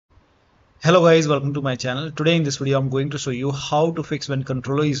Hello guys, welcome to my channel. Today in this video I'm going to show you how to fix when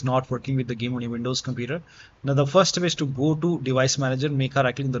controller is not working with the game on your Windows computer. Now the first step is to go to device manager, make a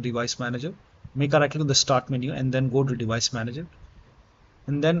right click on the device manager, make a right click on the start menu and then go to device manager.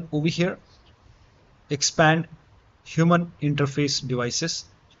 And then over here expand human interface devices.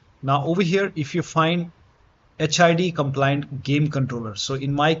 Now over here if you find HID compliant game controller, so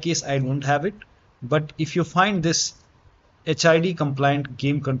in my case I don't have it, but if you find this HID compliant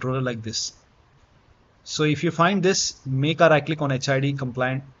game controller like this. So if you find this, make a right click on HID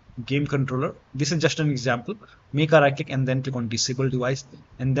compliant game controller. This is just an example. Make a right click and then click on disable device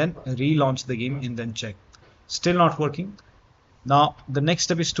and then relaunch the game and then check. Still not working. Now the next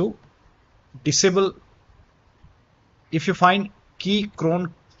step is to disable. If you find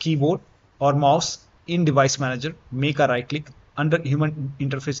keychron keyboard or mouse in device manager, make a right click under human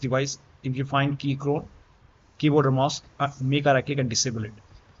interface device. If you find keychron keyboard or mouse, make a right click and disable it.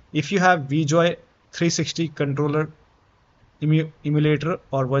 If you have VJoy 360 controller emulator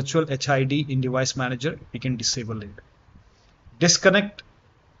or virtual HID in device manager, you can disable it. Disconnect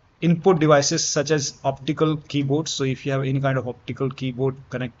input devices such as optical keyboard. So if you have any kind of optical keyboard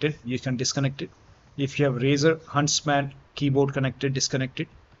connected, you can disconnect it. If you have Razer Huntsman keyboard connected, disconnect it.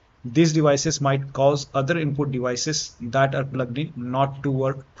 These devices might cause other input devices that are plugged in not to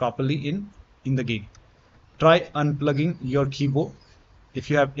work properly in the game. Try unplugging your keyboard. If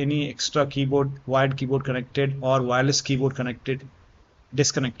you have any extra keyboard, wired keyboard connected or wireless keyboard connected,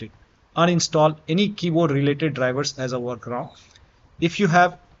 disconnect it. Uninstall any keyboard related drivers as a workaround. If you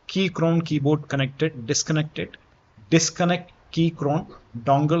have keychron keyboard connected, disconnect it. Disconnect keychron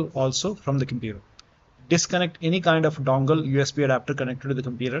dongle also from the computer. Disconnect any kind of dongle USB adapter connected to the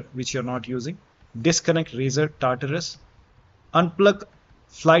computer which you're not using. Disconnect Razer Tartarus. Unplug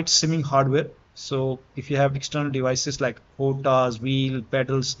flight simming hardware. So if you have external devices like HOTAS, wheel,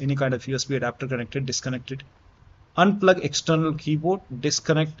 pedals, any kind of USB adapter connected, disconnect it. Unplug external keyboard,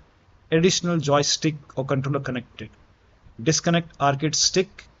 disconnect additional joystick or controller connected. Disconnect arcade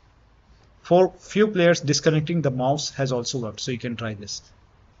stick. For few players, disconnecting the mouse has also worked, so you can try this.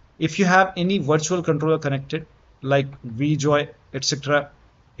 If you have any virtual controller connected like VJoy, etc.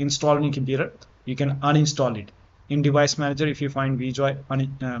 installed on your computer, you can uninstall it. In device manager, if you find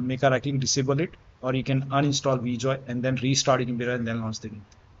VJoy, make a right click, disable it, or you can uninstall VJoy and then restart your computer and then launch the game.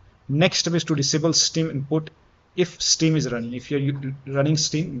 Next step is to disable Steam input if Steam is running. If you're running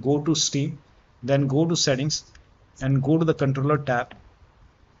Steam, go to Steam, then go to settings and go to the controller tab.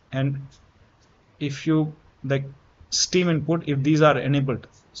 And if you like Steam input, if these are enabled,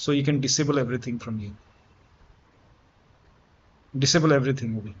 so you can disable everything from here. Disable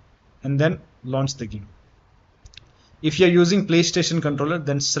everything over here, and then launch the game. If you're using PlayStation controller,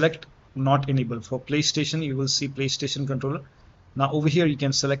 then select not enabled. For PlayStation, you will see PlayStation controller. Now over here, you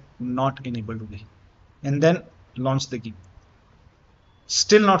can select not enabled over here, and then launch the game.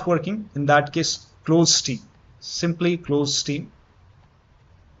 Still not working. In that case, close Steam. Simply close Steam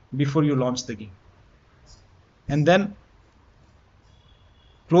before you launch the game. And then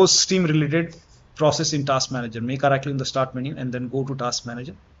close Steam related process in Task Manager. Make a right click in the Start menu and then go to Task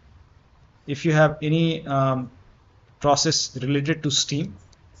Manager. If you have any process related to Steam,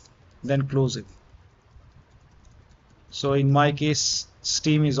 then close it. So in my case,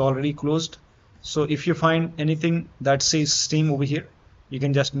 Steam is already closed. So if you find anything that says Steam over here, you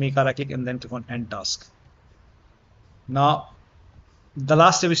can just make a right click and then click on End Task. Now, the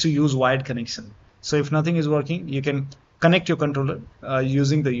last step is to use wired connection. So if nothing is working, you can connect your controller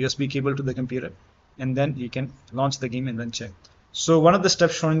using the USB cable to the computer, and then you can launch the game and then check. So one of the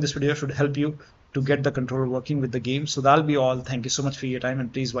steps shown in this video should help you to get the controller working with the game. So that'll be all. Thank you so much for your time,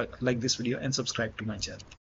 and please like this video and subscribe to my channel.